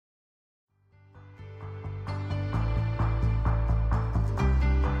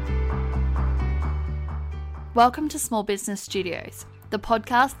Welcome to Small Business Studios, the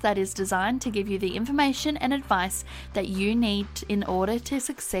podcast that is designed to give you the information and advice that you need in order to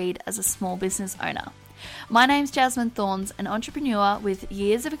succeed as a small business owner. My name's Jasmine Thornes, an entrepreneur with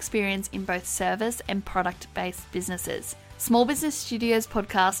years of experience in both service and product-based businesses. Small Business Studios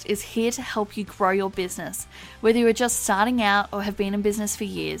podcast is here to help you grow your business. Whether you are just starting out or have been in business for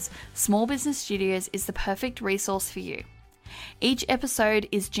years, Small Business Studios is the perfect resource for you. Each episode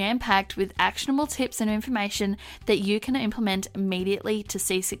is jam-packed with actionable tips and information that you can implement immediately to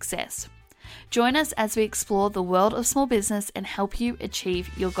see success. Join us as we explore the world of small business and help you achieve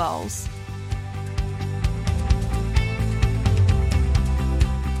your goals.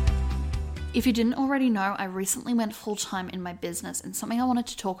 If you didn't already know, I recently went full-time in my business, and something I wanted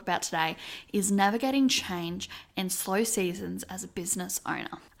to talk about today is navigating change and slow seasons as a business owner.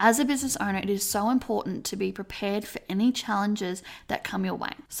 As a business owner, it is so important to be prepared for any challenges that come your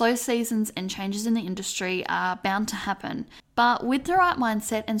way. Slow seasons and changes in the industry are bound to happen, but with the right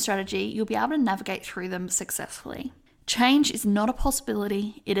mindset and strategy, you'll be able to navigate through them successfully. Change is not a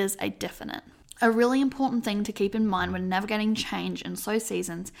possibility, it is a definite. A really important thing to keep in mind when navigating change and slow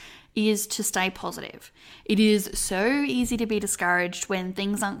seasons is to stay positive. It is so easy to be discouraged when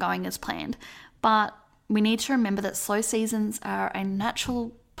things aren't going as planned, but we need to remember that slow seasons are a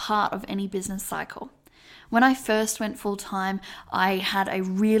natural part of any business cycle. When I first went full-time, I had a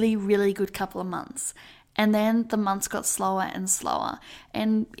really good couple of months. And then the months got slower and slower.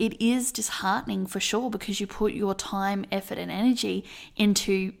 And it is disheartening for sure because you put your time, effort, and energy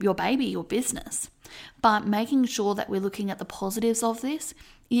into your baby, your business. But making sure that we're looking at the positives of this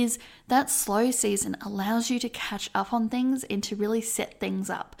is that slow season allows you to catch up on things and to really set things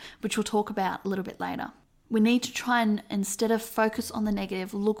up, which we'll talk about a little bit later. We need to try and, instead of focus on the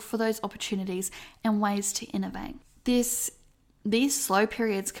negative, look for those opportunities and ways to innovate. These slow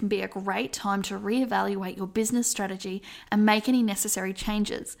periods can be a great time to reevaluate your business strategy and make any necessary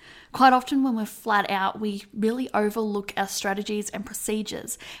changes. Quite often when we're flat out, we really overlook our strategies and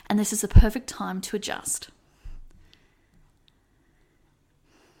procedures, and this is the perfect time to adjust.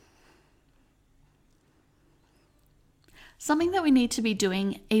 Something that we need to be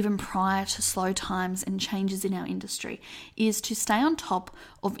doing even prior to slow times and changes in our industry is to stay on top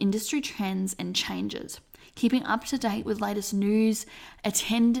of industry trends and changes. Keeping up to date with latest news,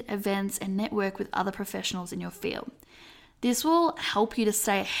 attend events, and network with other professionals in your field. This will help you to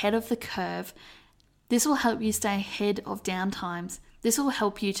stay ahead of the curve. This will help you stay ahead of downtimes. This will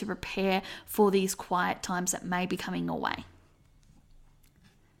help you to prepare for these quiet times that may be coming your way.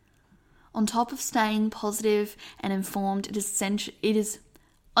 On top of staying positive and informed, it is so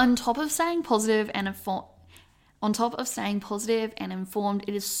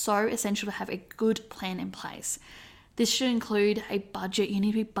essential to have a good plan in place. This should include a budget. You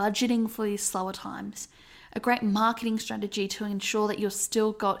need to be budgeting for these slower times. A great marketing strategy to ensure that you've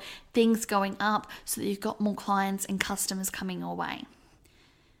still got things going up so that you've got more clients and customers coming your way.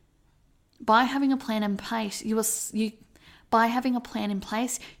 By having a plan in place, you may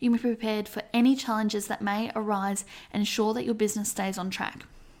be prepared for any challenges that may arise and ensure that your business stays on track.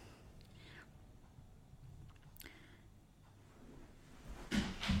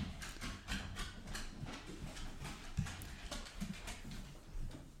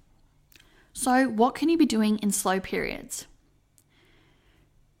 So, what can you be doing in slow periods?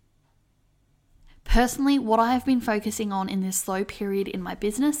 Personally, what I have been focusing on in this slow period in my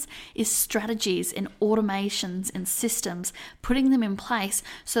business is strategies and automations and systems, putting them in place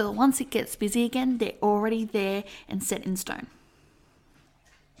so that once it gets busy again, they're already there and set in stone.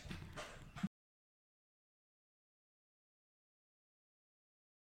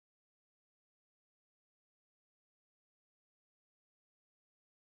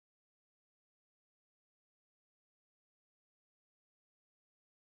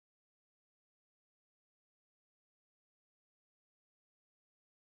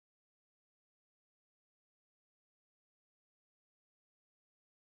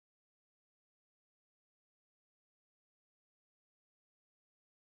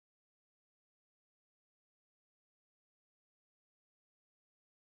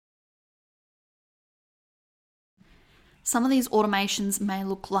 Some of these automations may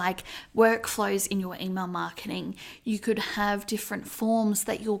look like workflows in your email marketing. You could have different forms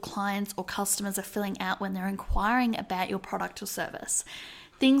that your clients or customers are filling out when they're inquiring about your product or service.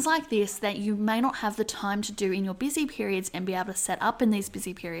 Things like this that you may not have the time to do in your busy periods and be able to set up in these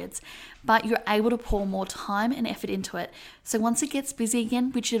busy periods, but you're able to pour more time and effort into it. So once it gets busy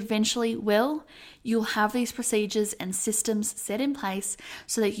again, which it eventually will, you'll have these procedures and systems set in place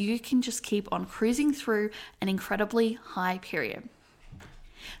so that you can just keep on cruising through an incredibly high period.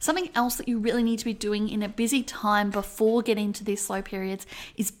 Something else that you really need to be doing in a busy time before getting to these slow periods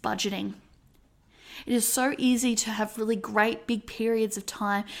is budgeting. It is so easy to have really great big periods of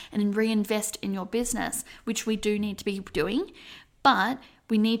time and reinvest in your business, which we do need to be doing, but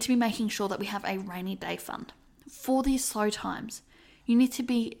we need to be making sure that we have a rainy day fund for these slow times. You need to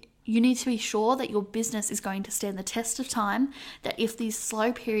be sure that your business is going to stand the test of time, that if these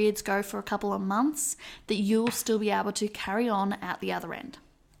slow periods go for a couple of months, that you'll still be able to carry on at the other end.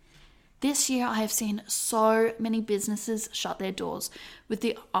 This year, I have seen so many businesses shut their doors.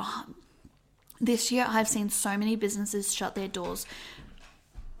 This year, I've seen so many businesses shut their doors.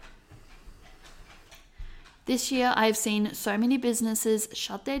 This year, I've seen so many businesses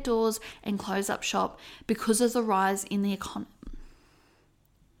shut their doors and close up shop because of the rise in the economy.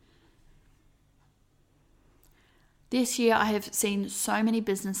 This year, I have seen so many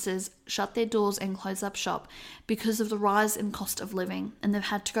businesses shut their doors and close up shop because of the rise in cost of living, and they've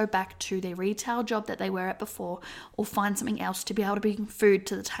had to go back to their retail job that they were at before or find something else to be able to bring food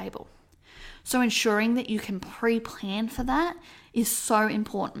to the table. So ensuring that you can pre-plan for that is so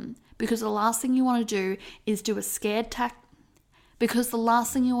important, because the last thing you want to do is do a scared tack, because the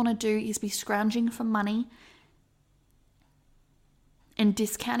last thing you want to do is be scrounging for money and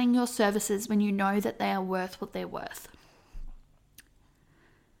discounting your services when you know that they are worth what they're worth.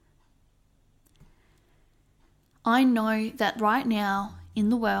 I know that right now in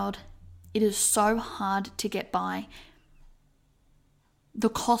the world, it is so hard to get by. The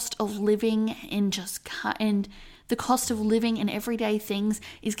cost of living and the cost of living and everyday things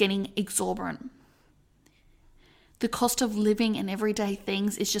is getting exorbitant. The cost of living and everyday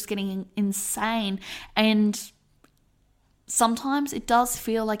things is just getting insane, and sometimes it does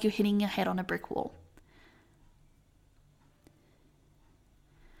feel like you're hitting your head on a brick wall.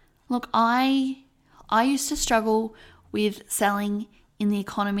 Look, I used to struggle with selling in the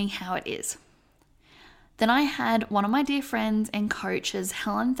economy how it is. Then I had one of my dear friends and coaches,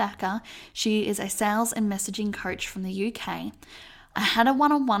 Helen Thacker. She is a sales and messaging coach from the UK. I had a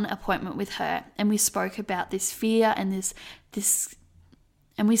one-on-one appointment with her, and we spoke about this fear and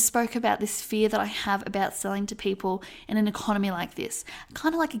we spoke about this fear that I have about selling to people in an economy like this,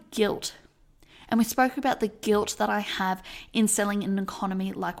 kind of like a guilt. And we spoke about the guilt that I have in selling in an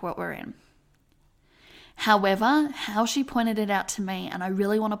economy like what we're in. However, how she pointed it out to me, and I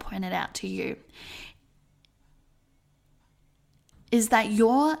really want to point it out to you, is that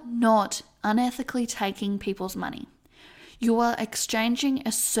you're not unethically taking people's money. You are exchanging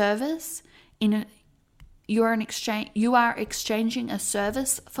a service you are exchanging a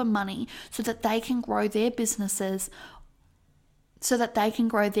service for money so that they can grow their businesses,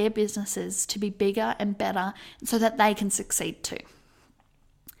 to be bigger and better, so that they can succeed too.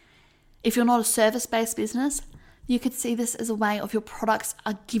 If you're not a service-based business, you could see this as a way of your products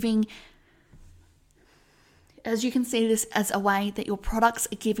are giving, as you can see this as a way that your products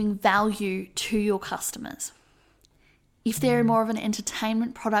are giving value to your customers. If they're more of an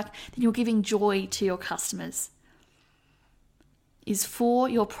entertainment product, then you're giving joy to your customers. Is for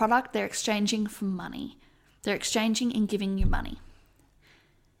your product, they're exchanging for money. They're exchanging and giving you money.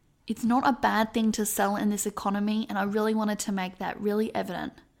 It's not a bad thing to sell in this economy, and I really wanted to make that really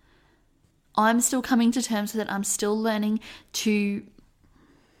evident. I'm still coming to terms with it. I'm still learning to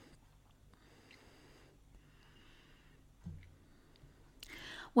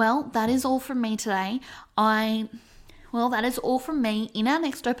that is all from me today. That is all from me. In our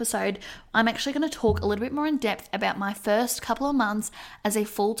next episode, I'm actually going to talk a little bit more in depth about my first couple of months as a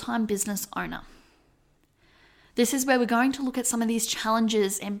full-time business owner. This is where we're going to look at some of these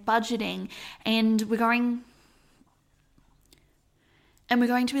challenges and budgeting, and we're going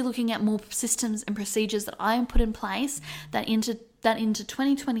to be looking at more systems and procedures that I put in place that into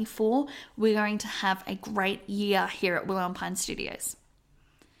 2024, we're going to have a great year here at Willow and Pine Studios.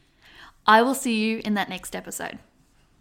 I will see you in that next episode.